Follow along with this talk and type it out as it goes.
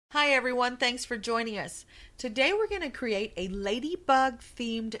Hi everyone, thanks for joining us. Today we're going to create a ladybug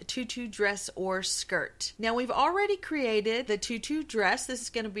themed tutu dress or skirt. Now we've already created the tutu dress. This is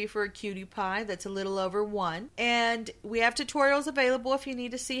going to be for a cutie pie that's a little over 1. And we have tutorials available if you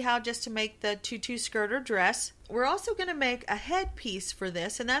need to see how just to make the tutu skirt or dress. We're also going to make a headpiece for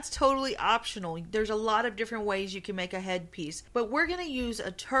this, and that's totally optional. There's a lot of different ways you can make a headpiece, but we're going to use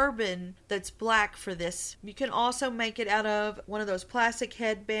a turban that's black for this. You can also make it out of one of those plastic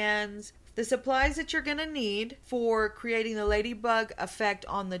headbands. The supplies that you're going to need for creating the ladybug effect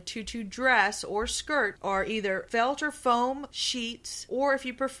on the tutu dress or skirt are either felt or foam sheets, or if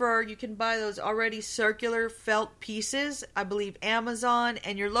you prefer, you can buy those already circular felt pieces. I believe Amazon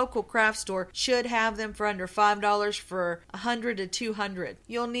and your local craft store should have them for under $5 for 100 to 200.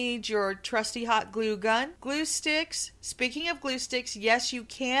 You'll need your trusty hot glue gun, glue sticks. Speaking of glue sticks, yes, you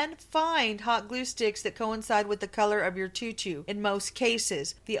can find hot glue sticks that coincide with the color of your tutu in most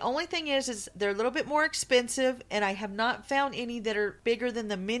cases. The only thing is they're a little bit more expensive, and I have not found any that are bigger than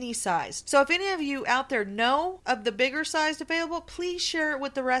the mini size. So if any of you out there know of the bigger size available, please share it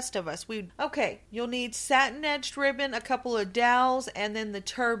with the rest of us. Okay, you'll need satin edged ribbon, a couple of dowels, and then the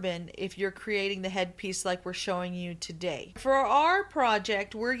turban if you're creating the headpiece like we're showing you today. For our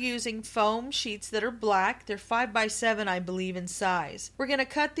project, we're using foam sheets that are black. They're 5x7, I believe, in size. We're going to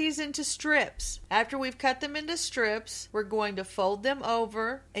cut these into strips. After we've cut them into strips, we're going to fold them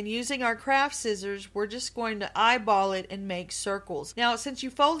over, and using our craft scissors, we're just going to eyeball it and make circles. Now, since you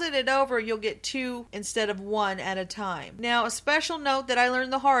folded it over, you'll get 2 instead of 1 at a time. Now, a special note that I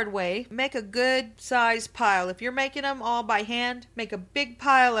learned the hard way, make a good size pile. If you're making them all by hand, make a big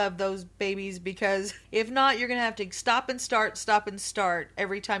pile of those babies, because if not, you're going to have to stop and start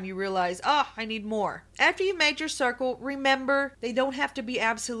every time you realize, I need more. After you made your circle, remember, they don't have to be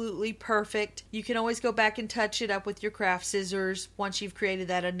absolutely perfect. You can always go back and touch it up with your craft scissors once you've created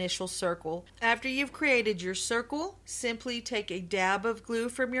that initial circle. After you've created your circle, simply take a dab of glue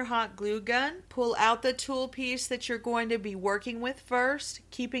from your hot glue gun, pull out the tulle piece that you're going to be working with first,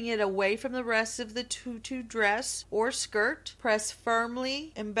 keeping it away from the rest of the tutu dress or skirt. Press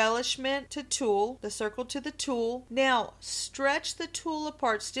firmly, embellishment to tulle, the circle to the tulle. Now, stretch the tulle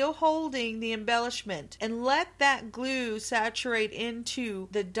apart, still holding the embellishment, and let that glue saturate into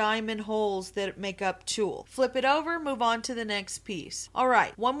the diamond holes that make up tulle. Flip it over, move on to the next piece.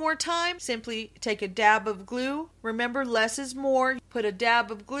 Alright, one more time, simply take a dab of glue. Remember, less is more. Put a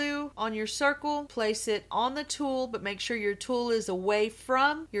dab of glue on your circle, place it on the tulle, but make sure your tulle is away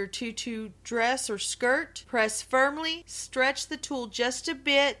from your tutu dress or skirt. Press firmly, stretch the tulle just a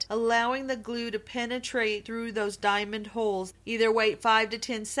bit, allowing the glue to penetrate through those diamond holes. Either wait 5 to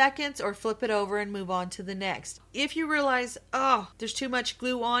 10 seconds or flip it over and move on to the next. If you realize, there's too much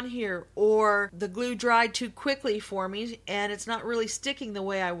glue on here, or the glue dried too quickly for me and it's not really sticking the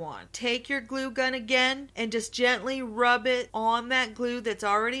way I want, take your glue gun again and just gently rub it on that glue that's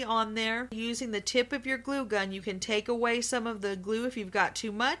already on there. Using the tip of your glue gun, you can take away some of the glue if you've got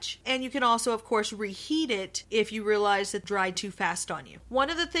too much, and you can also, of course, reheat it if you realize it dried too fast on you. One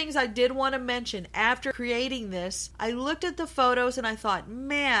of the things I did want to mention, after creating this, I looked at the photos and I thought,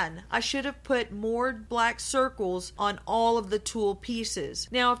 man, I should have put more black circles on all of the tulle pieces.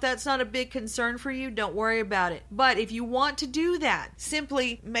 Now, if that's not a big concern for you, don't worry about it. But if you want to do that,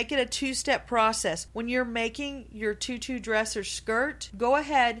 simply make it a 2-step process. When you're making your tutu dress or skirt, go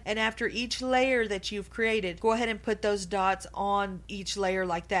ahead and after each layer that you've created, go ahead and put those dots on each layer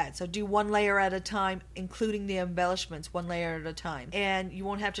like that. So do 1 layer at a time, including the embellishments, 1 layer at a time. And you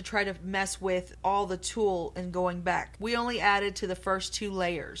won't have to try to mess with all the tulle and going back. We only added to the first 2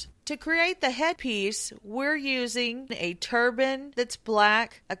 layers. To create the headpiece, we're using a turban that's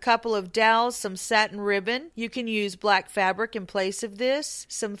black, a couple of dowels, some satin ribbon. You can use black fabric in place of this,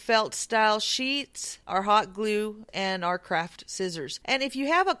 some felt style sheets, our hot glue, and our craft scissors. And if you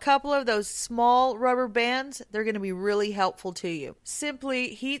have a couple of those small rubber bands, they're going to be really helpful to you. Simply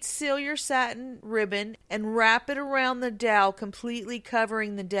heat seal your satin ribbon and wrap it around the dowel, completely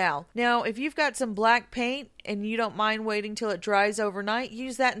covering the dowel. Now, if you've got some black paint and you don't mind waiting till it dries overnight,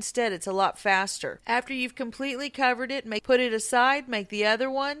 use that instead. It's a lot faster. After you've completely covered it, put it aside, make the other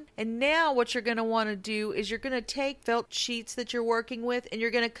one. And now what you're going to want to do is you're going to take felt sheets that you're working with and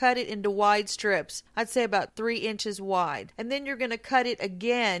you're going to cut it into wide strips. I'd say about 3 inches wide. And then you're going to cut it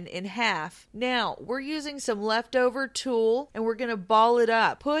again in half. Now, we're using some leftover tulle and we're going to ball it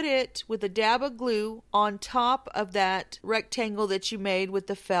up. Put it with a dab of glue on top of that rectangle that you made with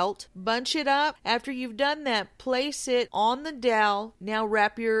the felt. Bunch it up. After you've done that, place it on the dowel. Now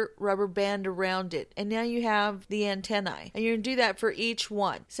wrap your clear rubber band around it. And now you have the antennae. And you're going to do that for each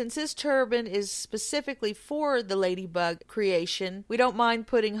one. Since this turban is specifically for the Ladybug creation, we don't mind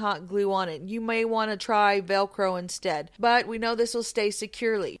putting hot glue on it. You may want to try Velcro instead, but we know this will stay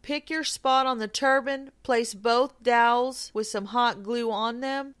securely. Pick your spot on the turban, place both dowels with some hot glue on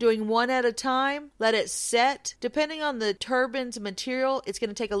them, doing one at a time. Let it set. Depending on the turban's material, it's going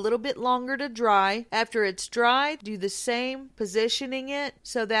to take a little bit longer to dry. After it's dried, do the same, positioning it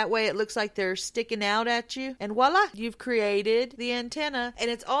so that way it looks like they're sticking out at you. And voila, you've created the antenna. And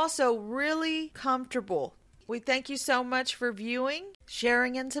it's also really comfortable. We thank you so much for viewing,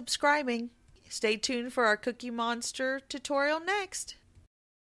 sharing, and subscribing. Stay tuned for our Cookie Monster tutorial next.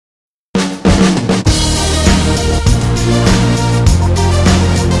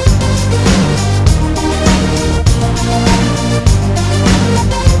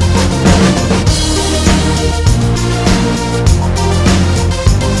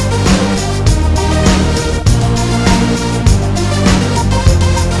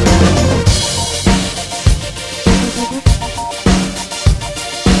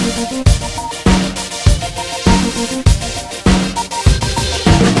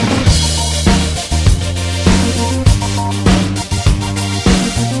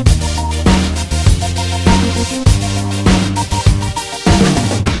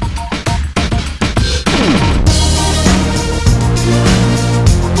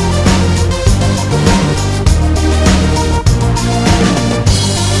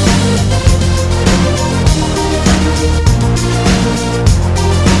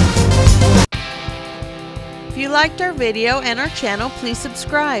 If you liked our video and our channel, please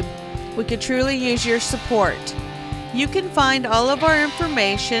subscribe. We could truly use your support. You can find all of our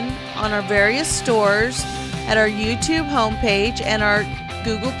information on our various stores at our YouTube homepage and our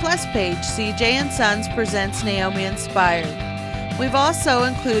Google Plus page, CJ & Sons Presents Naomi Inspired. We've also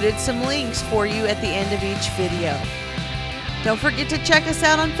included some links for you at the end of each video. Don't forget to check us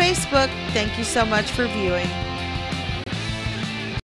out on Facebook. Thank you so much for viewing.